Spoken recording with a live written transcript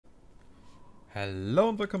Hello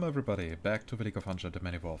and welcome everybody back to the League of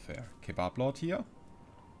Ungentlemanly Warfare. Kebablord here.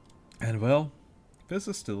 And well, this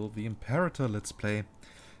is still the Imperator Let's Play.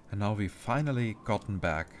 And now we've finally gotten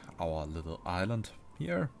back our little island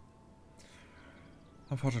here.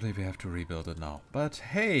 Unfortunately we have to rebuild it now. But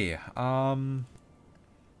hey,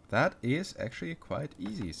 that is actually quite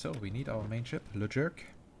easy. So we need our main ship, Le Jerk,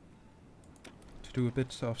 to do a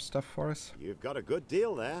bit of stuff for us. You've got a good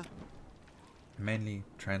deal there. Mainly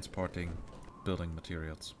transporting building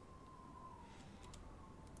materials.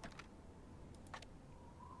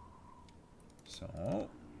 So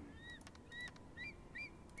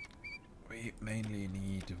we mainly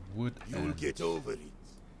need wood and get over it.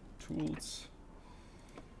 tools.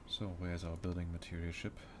 So where's our building material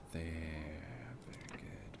ship? There. Very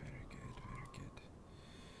good, very good, very good.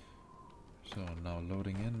 So now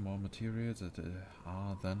loading in more materials that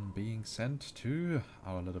are then being sent to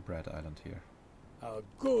our little bread island here. A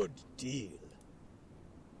good deal.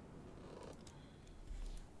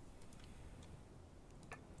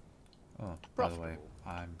 Oh, by the way,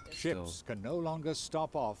 I'm Ships can no longer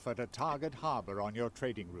stop off at a target harbor on your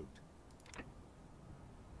trading route.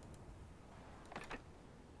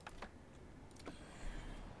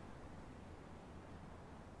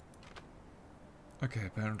 Okay,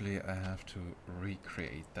 apparently I have to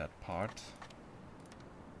recreate that part.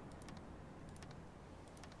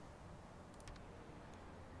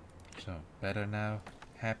 So, better now,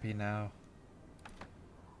 happy now.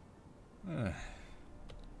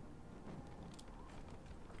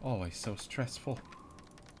 Always so stressful.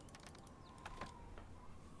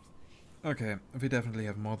 Okay, we definitely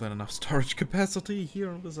have more than enough storage capacity here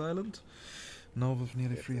on this island. Now with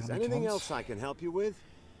nearly 300 tons. Anything else I can help you with?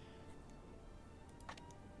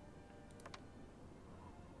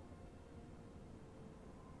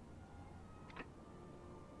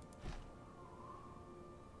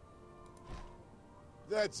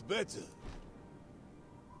 That's better.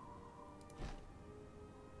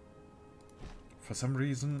 For some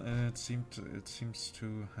reason, it seems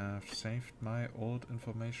to have saved my old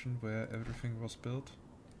information where everything was built.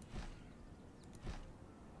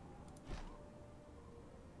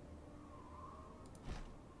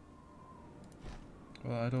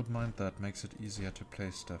 Well, I don't mind that. Makes it easier to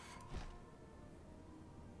place stuff.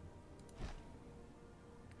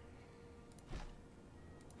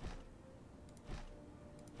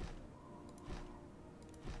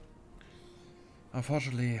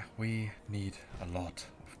 Unfortunately, we need a lot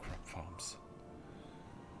of crop farms.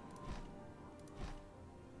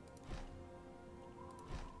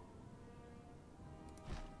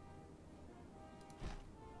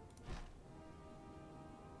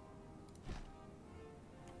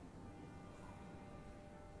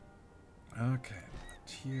 Okay,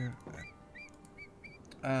 here.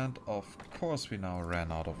 And of course we now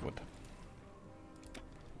ran out of wood.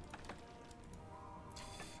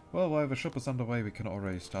 Well, while the ship is underway, we can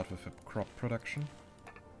already start with the crop production.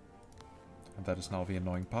 And that is now the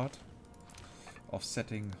annoying part.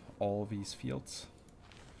 Offsetting all these fields.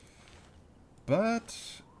 But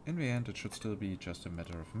in the end, it should still be just a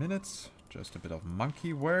matter of minutes. Just a bit of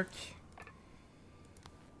monkey work.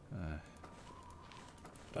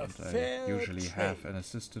 And I usually have an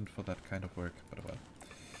assistant for that kind of work, but well.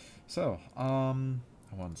 So,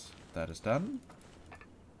 once that is done,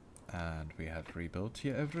 and we have rebuilt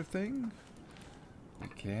here everything, we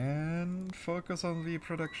can focus on the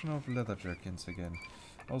production of leather jerkins again.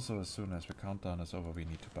 Also, as soon as the countdown is over, we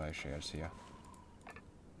need to buy shares here.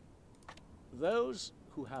 Those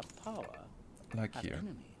who have power like have here.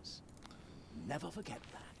 enemies. Never forget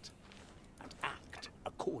that, and act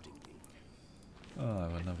accordingly. Oh, I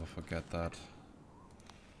will never forget that.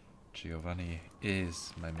 Giovanni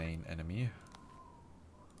is my main enemy.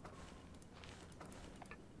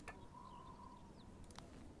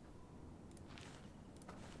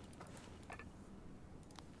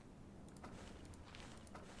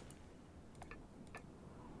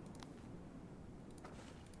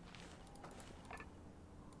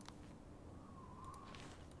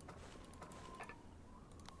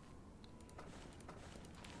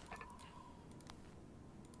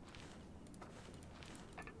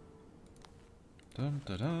 Dun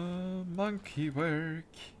dun dun, monkey work,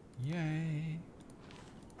 yay.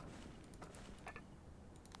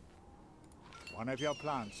 One of your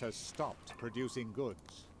plants has stopped producing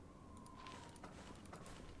goods.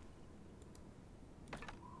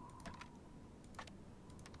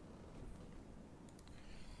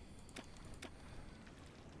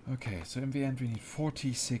 Okay, so in the end we need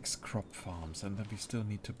 46 crop farms, and then we still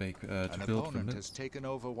need to bake to An build the opponent has taken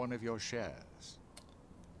over one of your shares.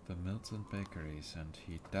 the mills and bakeries, and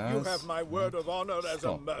he does. You have my word not of honor as a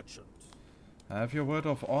stop. merchant. I have your word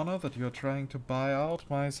of honor that you're trying to buy out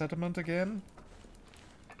my settlement again?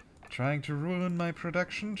 Trying to ruin my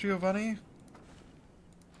production, Giovanni?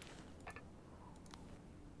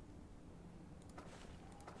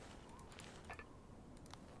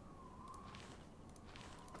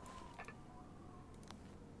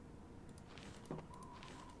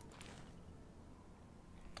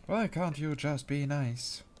 Why can't you just be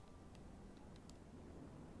nice?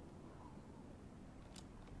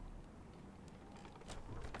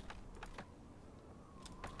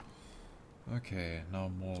 Okay, now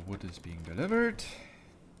more wood is being delivered.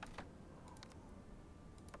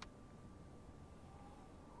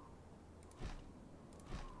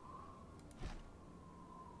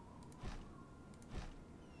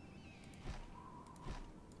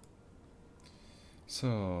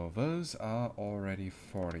 So, those are already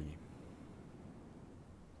 40.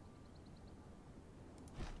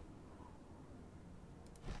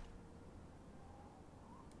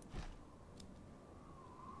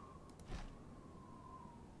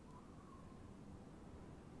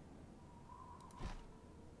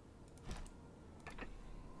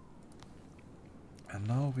 And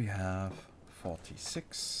now we have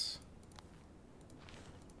 46.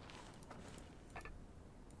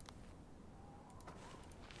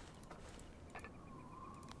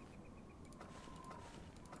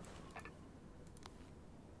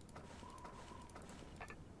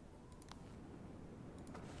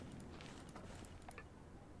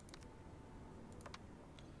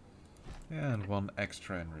 And one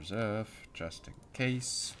extra in reserve, just in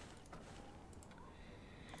case.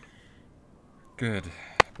 Good.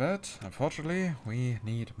 But, unfortunately, we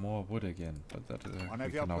need more wood again. But that One we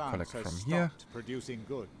of your can now plants collect has from here. stopped producing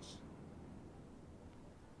goods.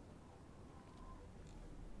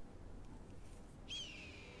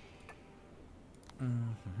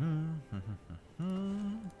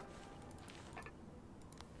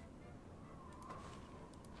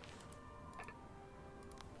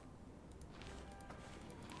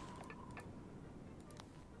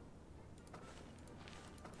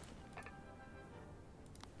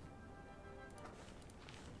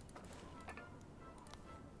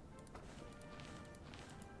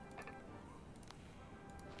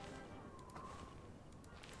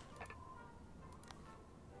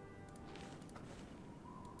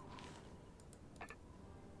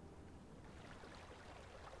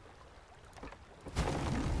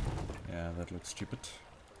 Yeah, that looks stupid.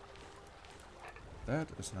 That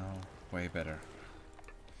is now way better.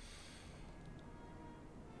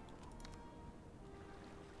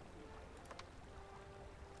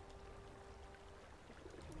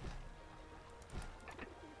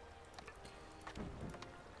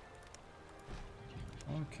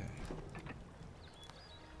 Okay.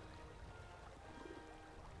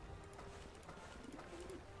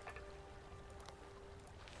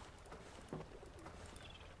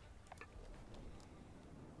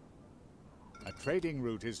 A trading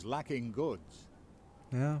route is lacking goods.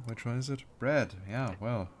 Yeah, which one is it? Bread. Yeah,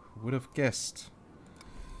 well, who would have guessed?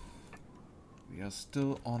 We are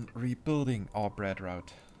still on rebuilding our bread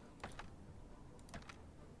route.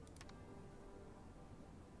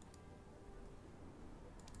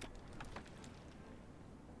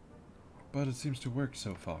 But it seems to work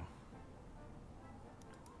so far.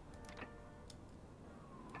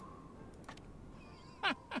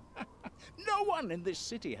 No one in this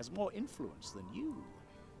city has more influence than you.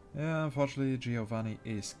 Yeah, unfortunately, Giovanni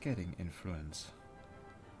is getting influence.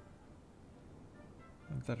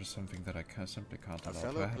 And that is something that I simply can't A allow to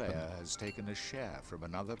fellow happen. player has taken a share from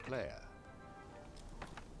another player.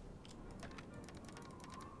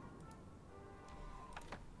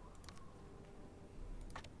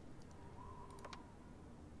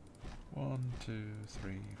 One, 2,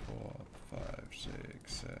 3, 4, 5,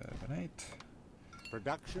 6, 7, 8.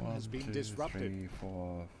 Production 1, has been 2, disrupted. 3,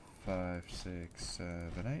 4, 5, 6,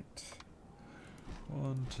 7, 8.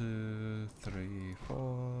 1, 2, 3,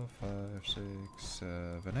 4, 5, 6,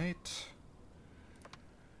 7, 8.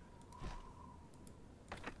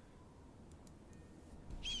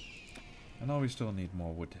 And now we still need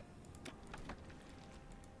more wood.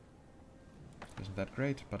 Isn't that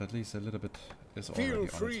great? But at least a little bit is already Feel on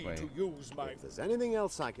its free way. to use my... If there's anything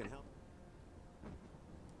else I can help...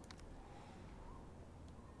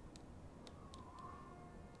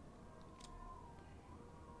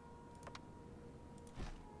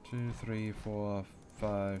 2, 3, 4,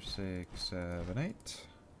 5, 6, 7, 8.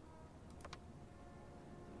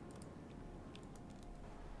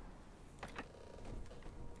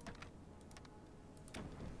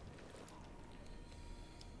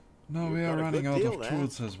 No, You've we got are a running good out deal of there.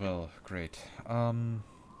 tools as well. Great.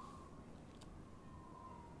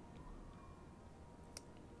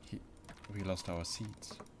 we lost our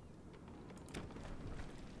seeds.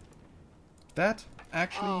 That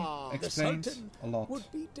actually explains the Sultan a lot.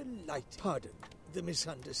 would be delighted. Pardon the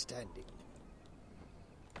misunderstanding.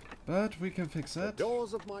 But we can fix The that.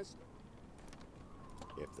 doors of my...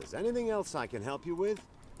 If there's anything else I can help you with,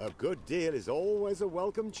 a good deal is always a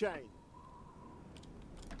welcome change.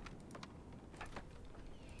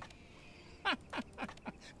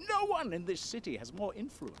 No one in this city has more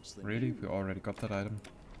influence than Really? you. We already got that item.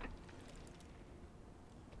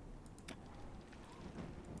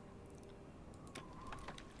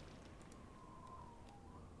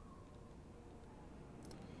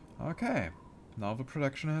 Okay, now the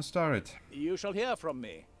production has started. You shall hear from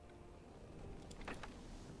me.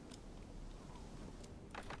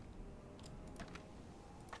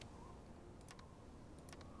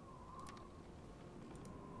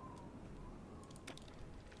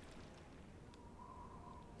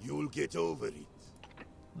 You'll get over it.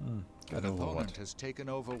 Get An over opponent what? has taken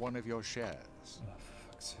over one of your shares. Oh,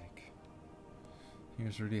 for fuck's sake. He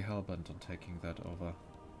was really hellbent on taking that over.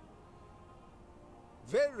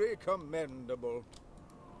 Very commendable.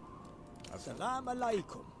 Salam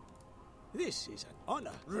alaikum. This is an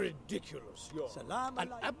honor. Ridiculous, Your Salam An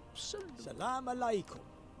alaikum. absolute... Salam alaikum.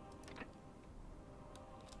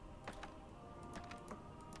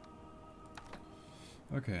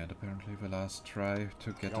 Okay, and apparently the last try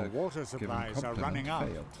to get Your a water given supplies are compliment running out.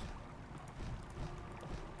 failed.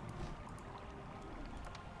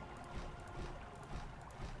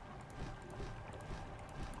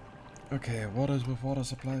 Okay, what is with water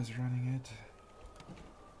supplies running it?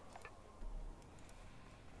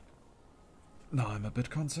 Now I'm a bit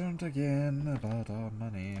concerned again about our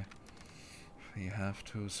money. We have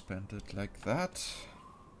to spend it like that.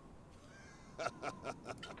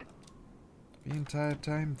 The entire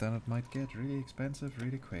time, then it might get really expensive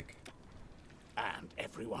really quick. And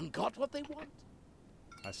everyone got what they want.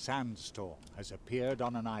 A sandstorm has appeared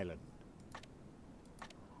on an island.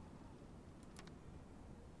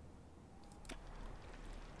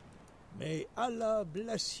 May Allah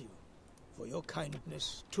bless you for your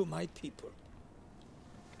kindness to my people.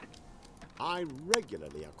 I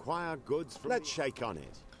regularly acquire goods from... Let's shake on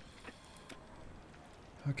it.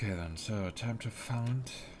 Okay then, so time to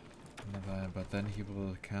found another, but then he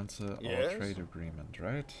will cancel our Yes? trade agreement,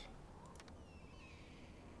 right?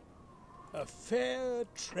 A fair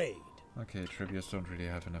trade. Okay, trivias don't really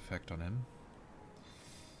have an effect on him.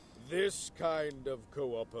 This kind of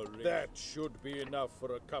cooperation, that should be enough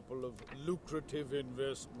for a couple of lucrative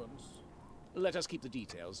investments. Let us keep the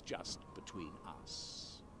details just between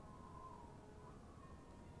us.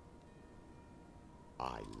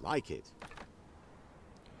 I like it.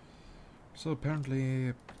 So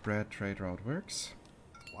apparently bread trade route works.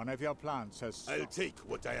 One of your plants has... I'll take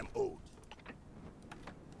what I am owed.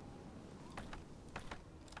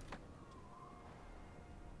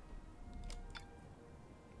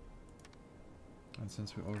 And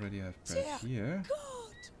since we already have bread here,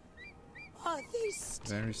 God, are they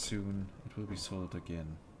very soon it will be sold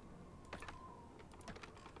again.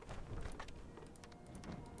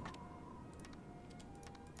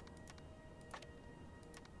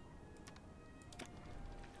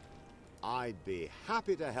 I'd be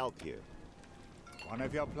happy to help you. One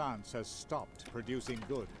of your plants has stopped producing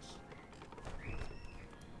goods.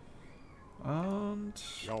 And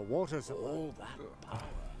Your water supply... All that power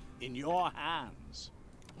in your hands.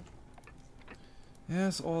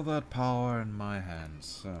 yes, all that power in my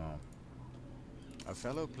hands, so... A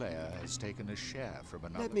fellow player has taken a share from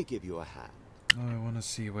another. Let me give you a hand. I want to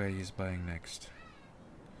see where he's buying next.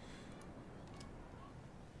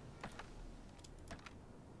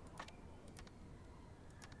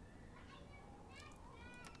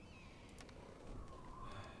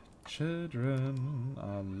 Children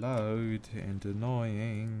are loud and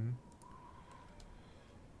annoying.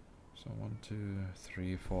 So 1, 2,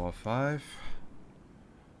 3, 4, 5.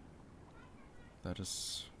 That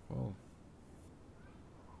is, well,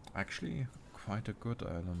 actually quite a good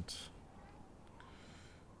island.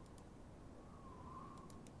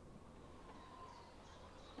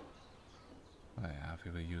 Oh yeah,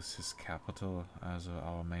 we will use his capital as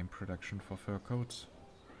our main production for fur coats.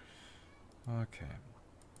 Okay.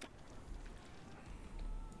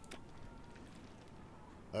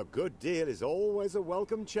 A good deal is always a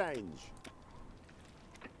welcome change.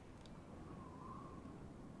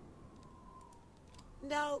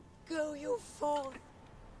 Now go you forth.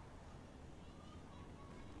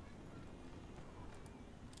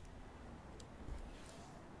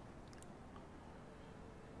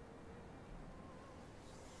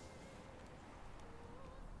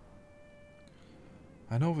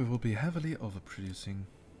 I know we will be heavily overproducing.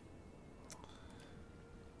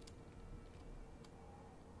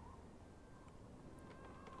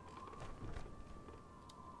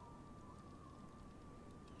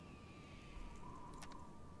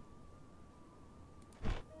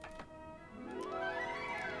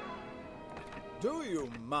 Do you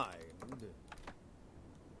mind?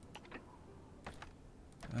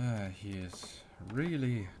 He is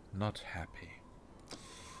really not happy.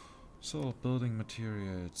 So, building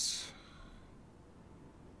materials.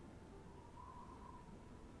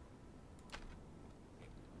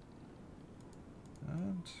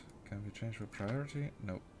 And can we change the priority?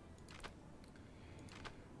 No.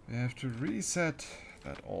 We have to reset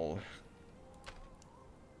that all.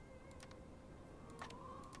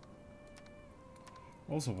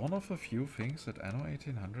 Also, one of the few things that Anno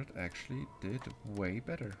 1800 actually did way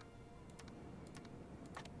better.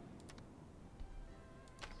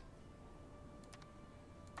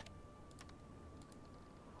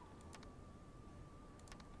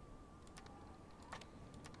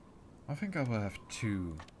 I think I will have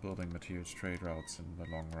 2 building materials trade routes in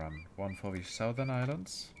the long run. One for the southern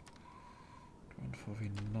islands, one for the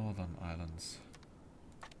northern islands.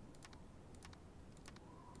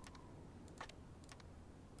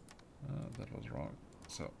 That was wrong.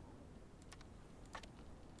 So.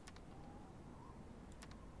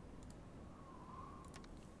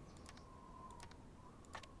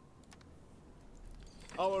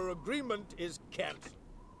 Our agreement is cancelled.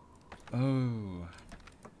 Oh.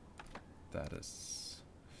 That is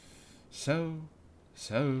so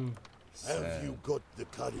sad. Have you got the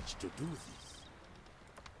courage to do this?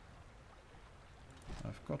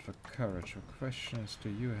 I've got the courage. The question is, do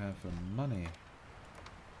you have the money?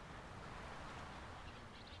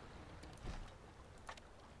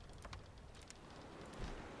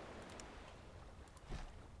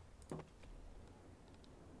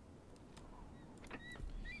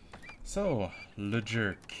 So, Le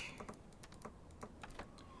Jerk.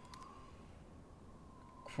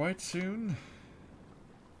 Quite soon.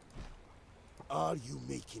 Are you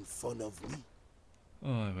making fun of me?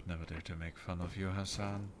 Oh, I would never dare to make fun of you,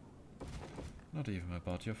 Hassan. Not even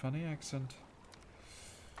about your funny accent.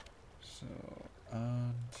 So,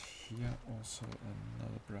 and here also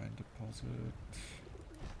another brine deposit.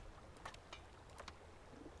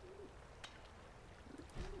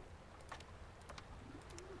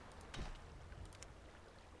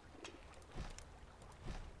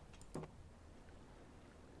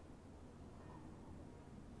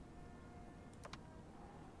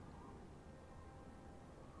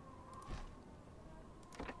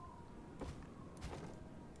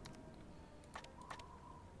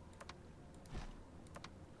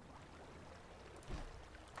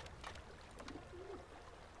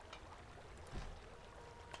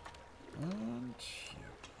 And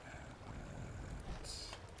here we have it.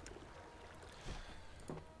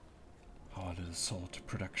 Our little salt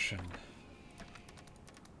production.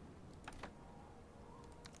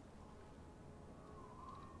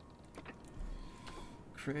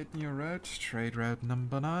 Create new route, trade route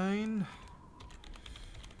number 9.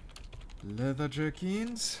 Leather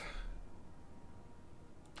jerkins.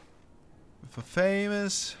 With a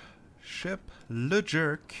famous ship, Le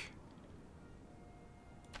Jerk.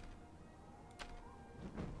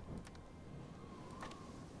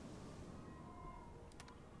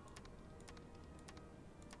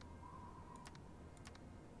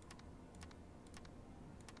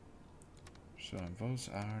 So those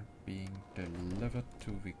are being delivered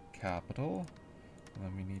to the capital. And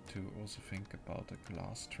then we need to also think about a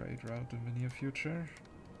glass trade route in the near future.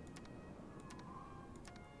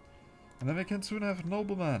 And then we can soon have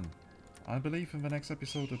Noblemen. I believe in the next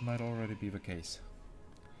episode it might already be the case.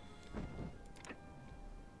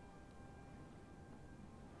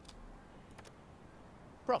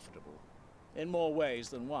 Profitable, in more ways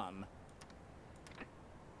than one.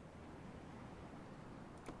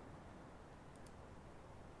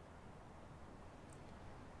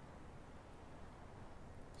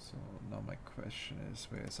 So now my question is,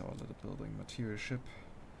 where's our little building material ship?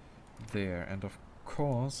 There, and of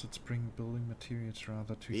course it's bringing building materials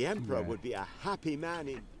rather to The Emperor here. would be a happy man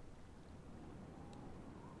in...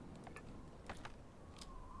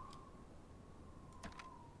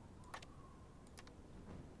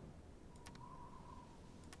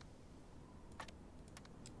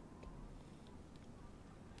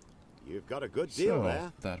 You've got a good deal So,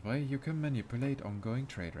 there. that way you can manipulate ongoing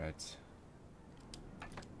trade routes.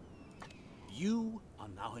 You are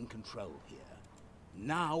now in control here.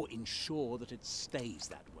 Now ensure that it stays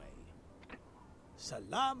that way.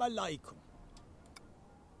 Salam alaikum.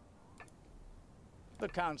 The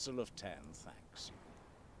Council of 10 thanks you.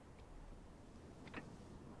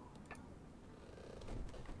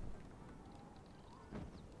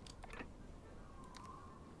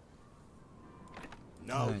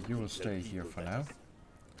 Now You will can stay tell here people for that now.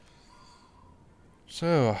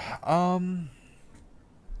 So,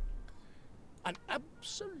 An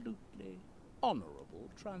absolutely honorable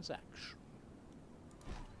transaction.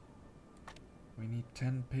 We need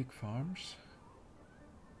 10 pig farms.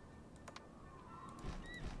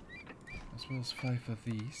 As well as 5 of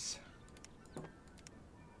these.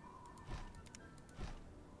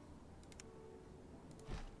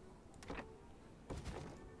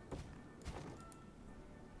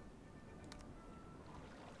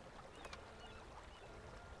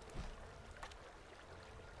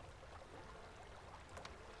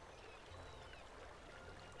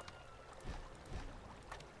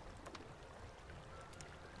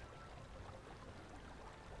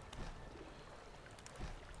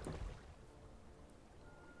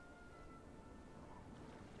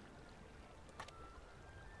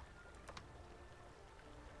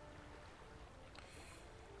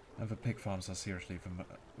 And the pig farms are seriously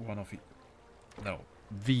one of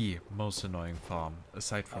the most annoying farm,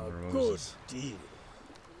 aside from the roses. Good deal.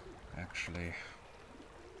 Actually.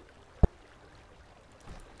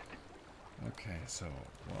 Okay, so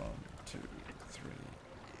 1, 2, 3.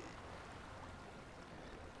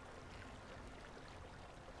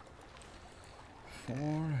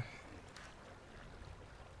 Four.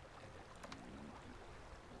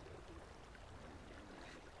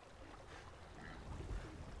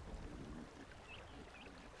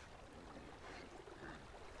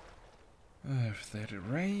 If that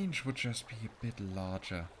range would just be a bit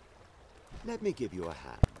larger, Let me give you a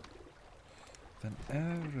hand. then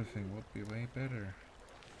everything would be way better.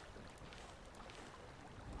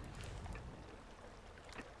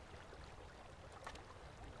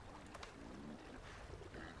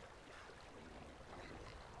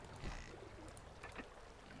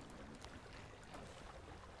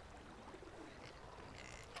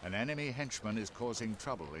 An enemy henchman is causing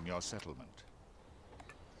trouble in your settlement.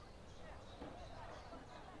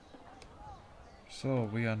 So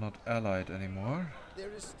we are not allied anymore.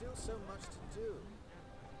 There is still so much to do.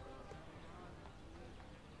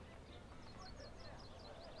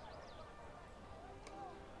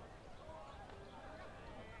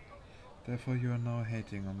 Therefore you are now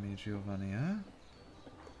hating on me, Giovanni, huh?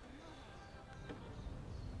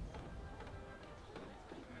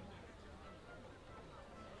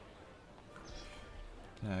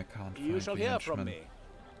 I can't You find shall the hear from henchman. me.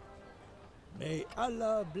 May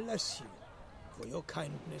Allah bless you for your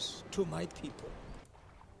kindness to my people.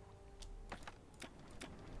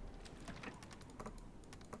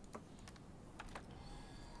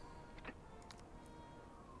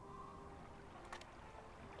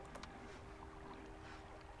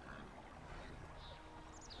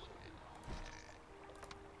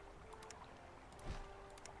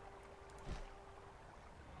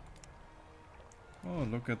 Oh,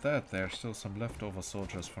 look at that. There are still some leftover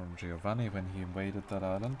soldiers from Giovanni when he invaded that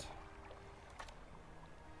island.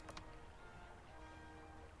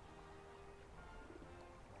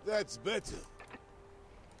 That's better.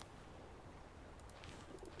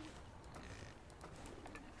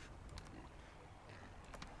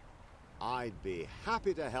 I'd be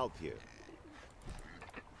happy to help you.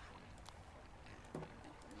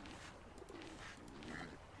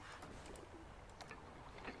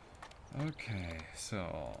 Okay,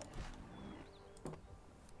 so...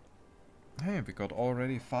 Hey, we got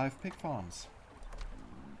already 5 pig farms.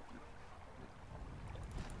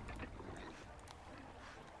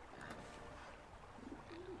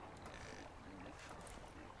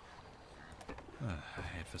 I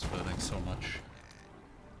hate this building so much.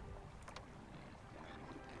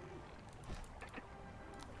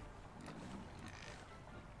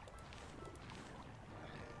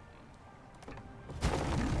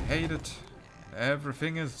 Hate it.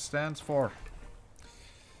 Everything it stands for.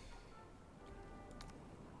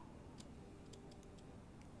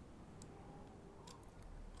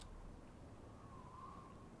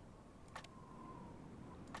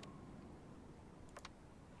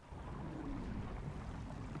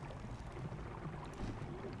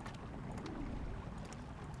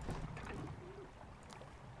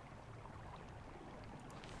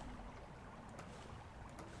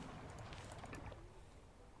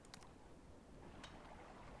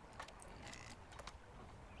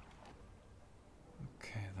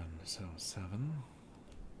 So 7.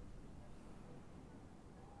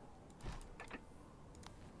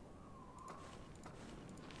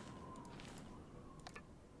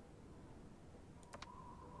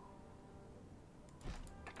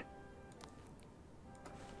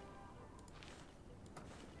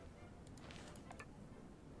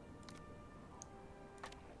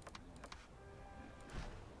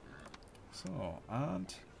 So,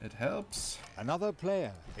 and it helps. Another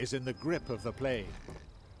player is in the grip of the plague.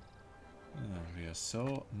 We are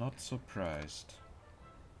so not surprised.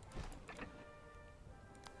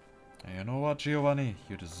 You know what, Giovanni?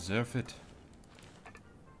 You deserve it.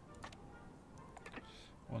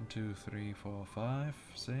 1, 2, 3, 4, 5,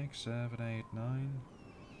 6, 7, 8, 9,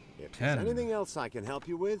 If 10. there's anything else I can help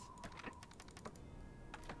you with,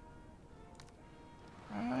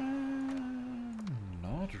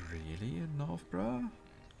 Not really in Northborough.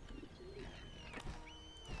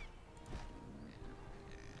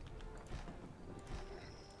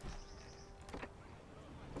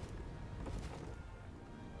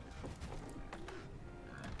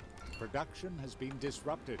 Production has been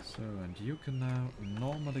disrupted. So, and you can now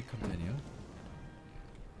normally continue.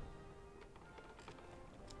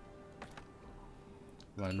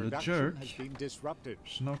 While the Production jerk has been disrupted.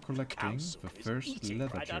 is now collecting Council the is first eating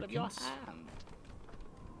leather right out of your jerkins. hand.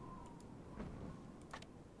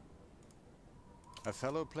 A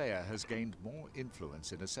fellow player has gained more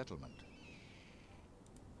influence in a settlement.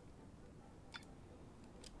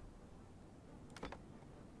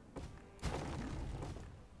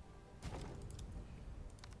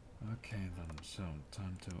 Okay then, so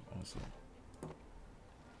time to also...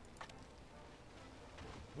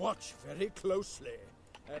 Watch very closely.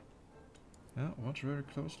 Yeah, watch very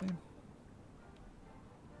closely.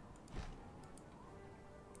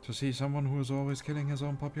 To see someone who is always killing his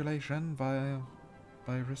own population by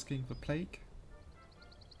risking the plague?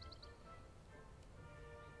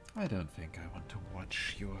 I don't think I want to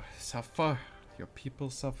watch you suffer, your people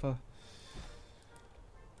suffer.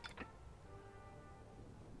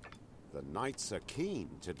 the knights are keen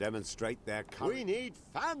to demonstrate their courage. We need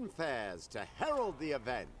fanfares to herald the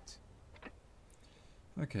event.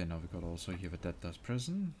 Okay, now we got also here the Debtors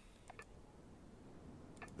Prison.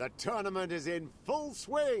 The tournament is in full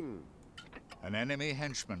swing. An enemy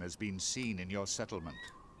henchman has been seen in your settlement.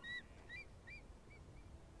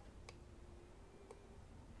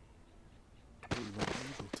 We were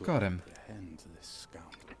able to Got him. apprehend this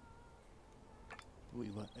scoundrel. We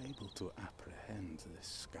were able to apprehend this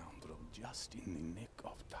scoundrel just in the nick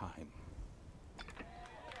of time.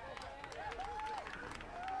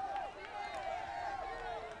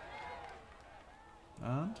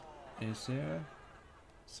 And is there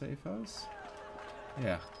safe house?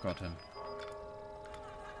 Yeah, got him.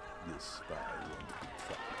 This spy won't be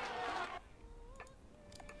troubled.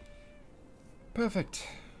 Perfect.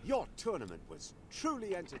 Your tournament was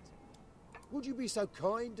truly entertaining. Would you be so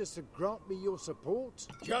kind as to grant me your support?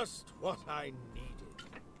 Just what I needed.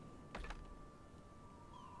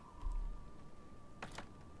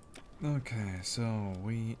 Okay, so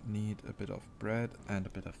we need a bit of bread and a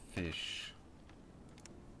bit of fish.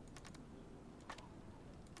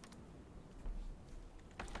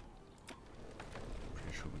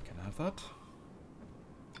 Pretty sure we can have that.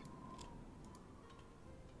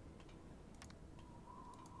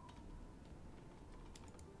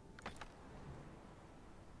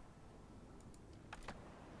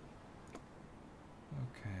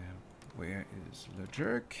 Okay, where is the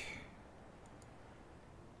jerk?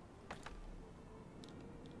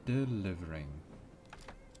 Delivering.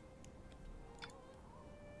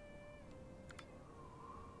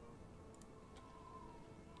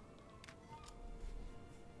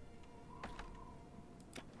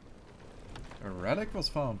 A relic was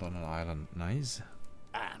found on an island. Nice.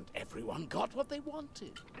 And everyone got what they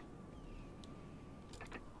wanted.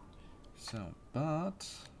 So, but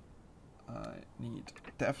I need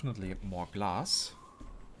definitely more glass.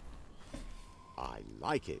 I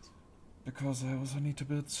like it. Because I also need to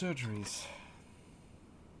build surgeries.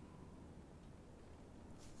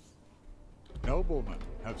 Noblemen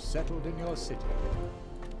have settled in your city.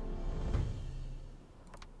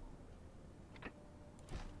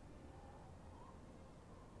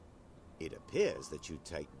 It appears that you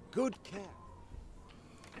take good care.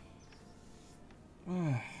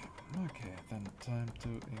 Okay, then time to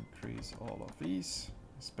increase all of these.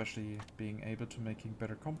 Especially being able to making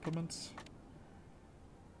better compliments.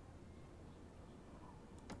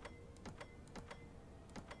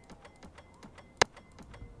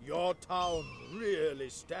 Your town really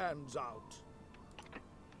stands out.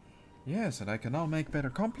 Yes, and I can now make better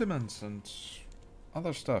compliments and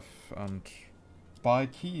other stuff and buy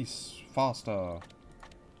keys faster.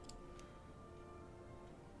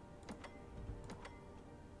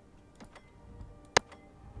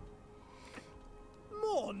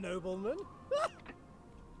 More noblemen?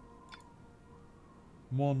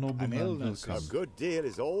 More noblemen will illness come. A good deal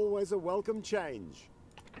is always a welcome change.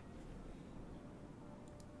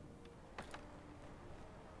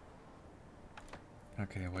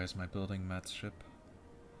 Okay, where's my building mats ship?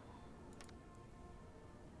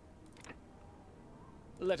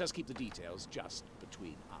 Let us keep the details just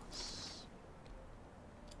between us.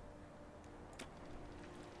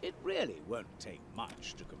 It really won't take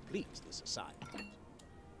much to complete this assignment.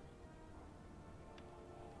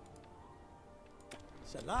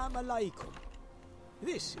 Salam alaikum.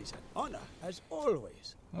 This is an honor, as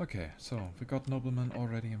always. Okay, so we got Noblemen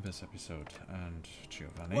already in this episode, and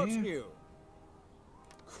Giovanni. What's new?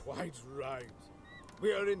 Quite right.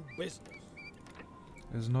 We are in business.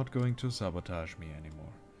 Is not going to sabotage me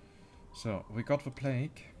anymore. So, we got the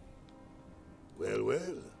plague. Well,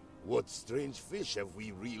 well, what strange fish have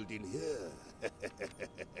we reeled in here?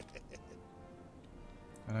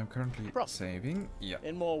 And I'm currently saving. Yeah.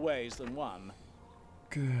 In more ways than one.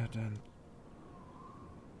 Good, and...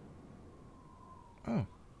 Oh,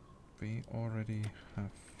 we already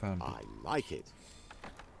have found it. I like it.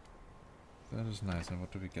 That is nice. And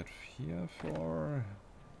what do we get here for?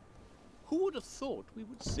 Who would have thought we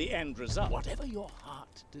would see the end result? Whatever your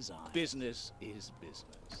heart desires. Business is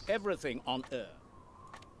business. Everything on Earth.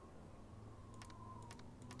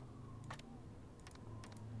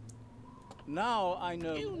 Now I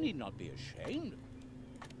know you need not be ashamed.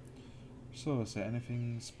 So, is there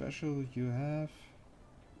anything special you have?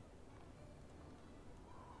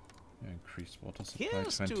 Increased water supply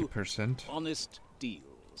 20%. Honest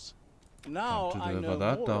deals. Now I know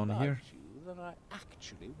that more down about here. you than I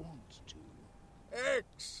actually want to.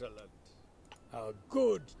 Excellent. A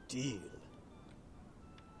good deal.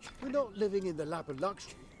 We're not living in the lap of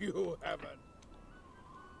luxury. You haven't.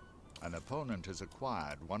 An opponent has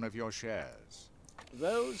acquired one of your shares.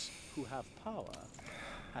 Those who have power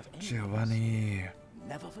have enemies. Giovanni,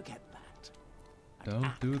 Never forget that.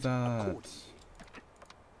 don't do that.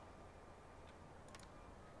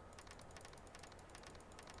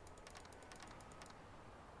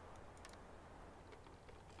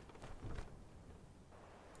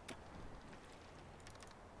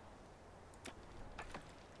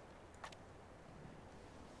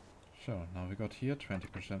 So, now we got here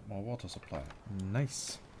 20% more water supply.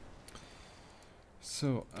 Nice.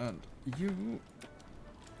 So, and you...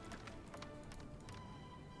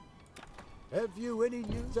 Have you any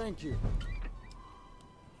news? Thank you.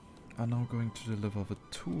 are now going to deliver the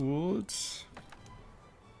tools.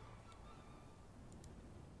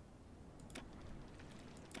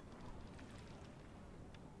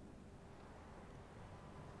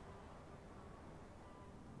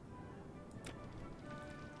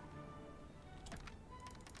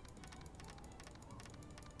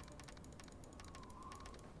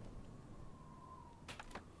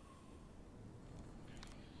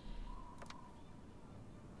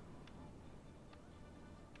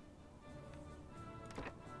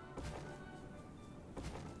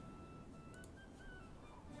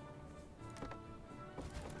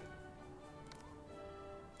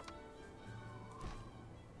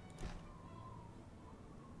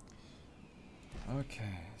 Okay,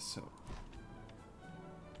 so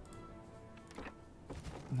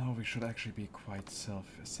now we should actually be quite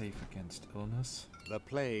safe against illness. The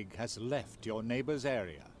plague has left your neighbor's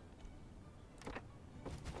area.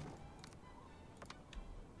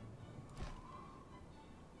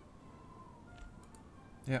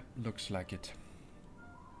 Yeah, looks like it.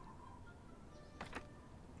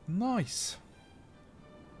 Nice.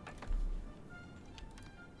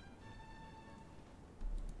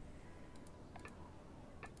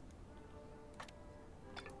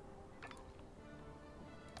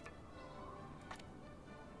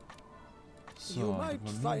 So, in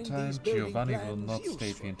the meantime, Giovanni will not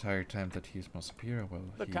state the entire time that he is more superior. Well,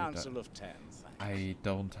 The Council of Ten, thanks. I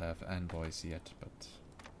don't have envoys yet, but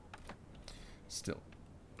still.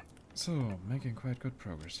 So, making quite good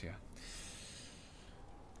progress here.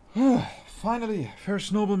 Finally,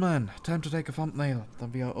 first nobleman. Time to take a thumbnail.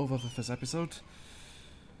 Then we are over with this episode.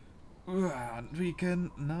 And we can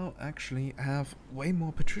now actually have way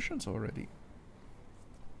more patricians already.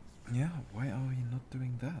 Yeah, why are we not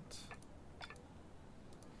doing that?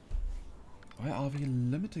 Why are we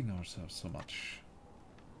limiting ourselves so much?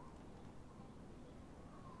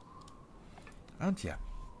 And yeah.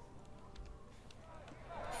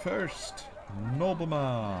 First,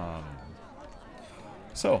 nobleman.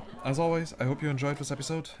 So, as always, I hope you enjoyed this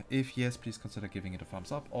episode. If yes, please consider giving it a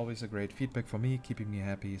thumbs up. Always a great feedback for me, keeping me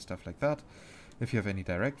happy, stuff like that. If you have any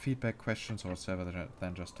direct feedback, questions, or whatever,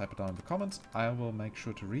 then just type it down in the comments. I will make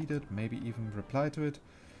sure to read it, maybe even reply to it.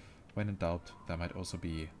 When in doubt, there might also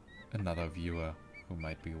be another viewer who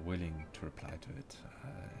might be willing to reply to it.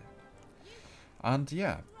 And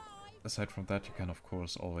yeah, aside from that, you can of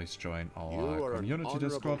course always join our community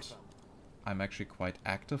Discord. I'm actually quite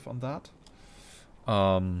active on that.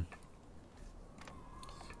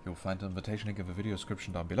 You'll find the invitation link in the video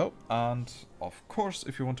description down below. And of course,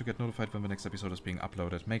 if you want to get notified when the next episode is being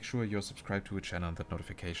uploaded, make sure you're subscribed to a channel and that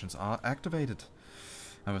notifications are activated.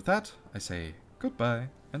 And with that, I say goodbye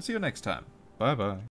and see you next time. Bye bye.